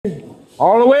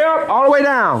All the way up, all the way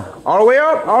down. All the way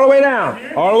up, all the way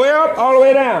down. All the way up, all the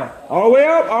way down. All the way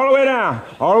up, all the way down.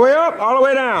 All the way up, all the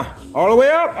way down. All the way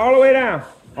up, all the way down.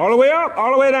 All the way up,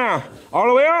 all the way down. All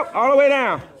the way up, all the way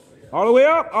down. All the way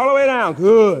up, all the way down.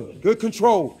 Good. Good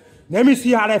control. Let me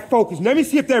see how that focus. Let me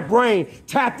see if that brain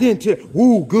tapped into.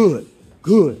 Ooh, good.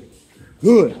 Good.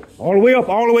 Good. All the way up,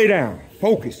 all the way down.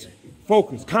 Focus.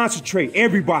 Focus. Concentrate.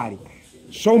 Everybody.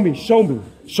 Show me. Show me.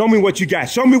 Show me what you got.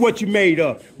 Show me what you made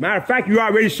of. Matter of fact, you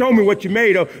already showed me what you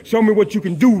made of. Show me what you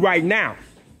can do right now.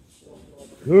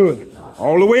 Good.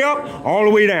 All the way up, all the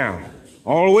way down.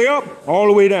 All the way up, all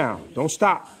the way down. Don't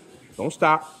stop. Don't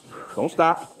stop. Don't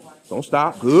stop. Don't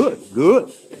stop. Good.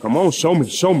 Good. Come on. Show me.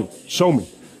 Show me. Show me.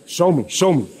 Show me.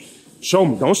 Show me. Show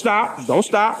me. Don't stop. Don't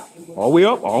stop. All the way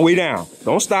up, all the way down.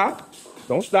 Don't stop.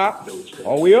 Don't stop.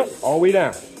 All the way up, all the way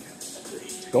down.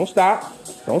 Don't stop.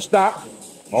 Don't stop.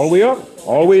 All the way up,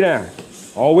 all the way down.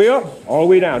 All the way up, all the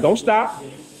way down. Don't stop.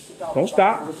 Don't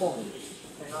stop.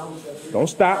 Don't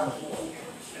stop.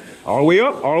 All the way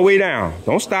up, all the way down.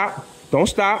 Don't stop. Don't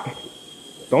stop.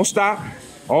 Don't stop.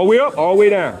 All the way up, all the way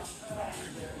down.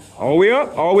 All the way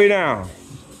up, all the way down.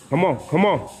 Come on, come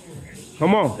on.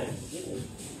 Come on.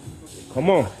 Come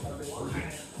on.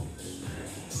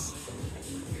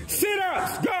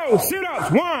 Sit-ups, go,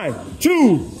 sit-ups. 1,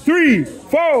 2, 3,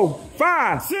 4,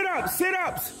 5. Sit-ups,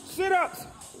 sit-ups, sit-ups.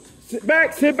 Sit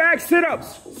back, sit-ups,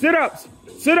 sit-ups,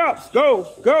 sit-ups. Go,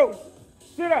 go.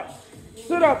 Sit-ups,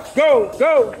 sit-ups, go,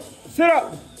 go.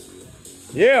 Sit-up.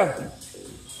 Yeah.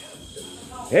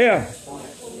 Yeah.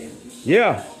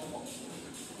 Yeah.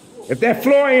 If that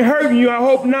floor ain't hurting you, I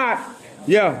hope not.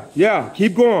 Yeah, yeah.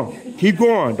 Keep going. Keep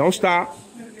going. Don't stop.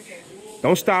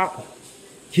 Don't stop.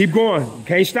 Keep going. You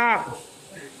can't stop.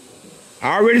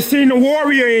 I already seen the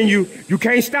warrior in you. You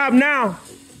can't stop now.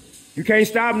 You can't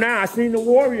stop now. I seen the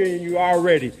warrior in you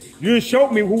already. You done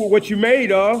showed me what you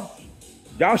made of.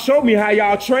 Y'all showed me how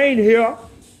y'all train here.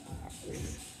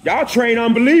 Y'all train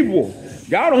unbelievable.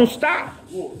 Y'all don't stop.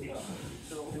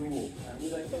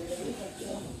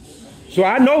 So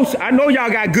I know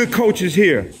y'all got good coaches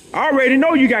here. I already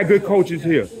know you got good coaches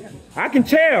here. I can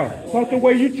tell because the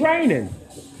way you training.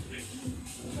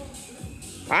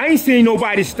 I ain't seen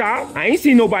nobody stop. I ain't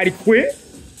seen nobody quit.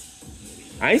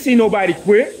 I ain't seen nobody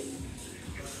quit.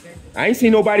 I ain't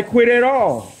seen nobody quit at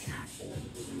all.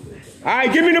 All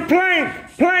right, give me the plank.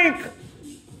 Plank.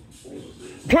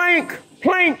 Plank.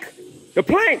 Plank. The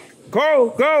plank.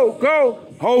 Go, go, go.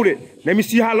 Hold it. Let me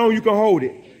see how long you can hold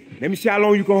it. Let me see how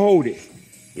long you can hold it.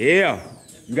 Yeah.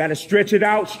 You got to stretch it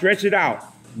out, stretch it out.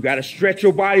 You got to stretch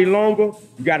your body longer.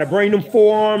 You got to bring them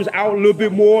forearms out a little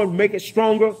bit more, make it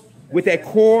stronger with that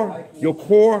core, your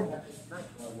core.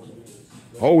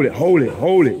 Hold it, hold it,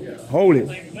 hold it, hold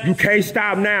it. You can't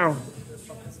stop now.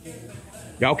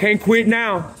 Y'all can't quit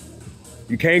now.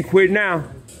 You can't quit now.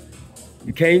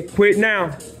 You can't quit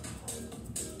now.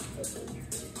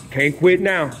 Can't quit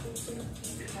now.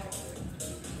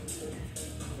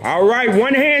 All right,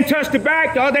 one hand touch the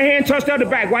back, the other hand touch the other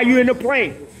back while you're in the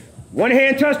plank. One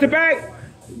hand touch the back,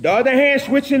 the other hand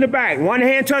switch in the back. One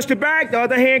hand touch the back, the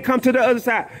other hand come to the other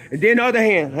side. And then the other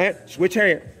hand, switch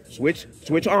hand,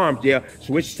 switch arms, yeah.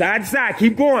 Switch side to side,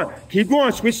 keep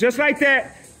going, switch just like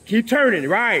that. Keep turning,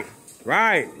 right,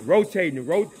 rotating,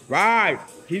 right.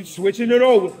 Keep switching it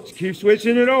over, keep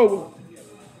switching it over.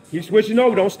 Keep switching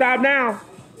over, don't stop now.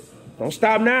 Don't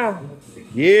stop now,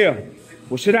 yeah.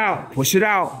 Push it out, push it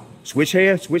out. Switch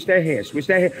hands, switch that hand, switch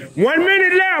that hand. 1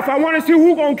 minute left. I want to see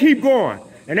who's going to keep going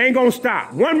and ain't going to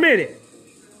stop. 1 minute.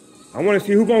 I want to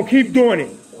see who's going to keep doing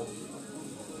it.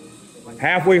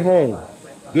 Halfway home.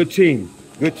 Good team,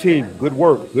 good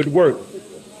work, good work.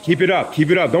 Keep it up,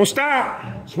 don't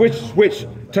stop. Switch, switch,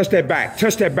 touch that back,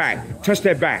 touch that back, touch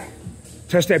that back,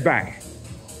 touch that back.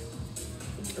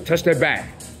 Touch that back,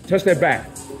 touch that back.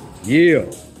 Yeah,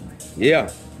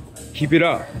 yeah, keep it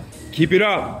up. Keep it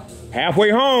up.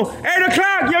 Halfway home. 8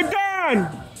 o'clock, you're done.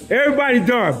 Everybody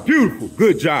done. Beautiful.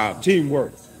 Good job.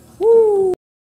 Teamwork. Woo.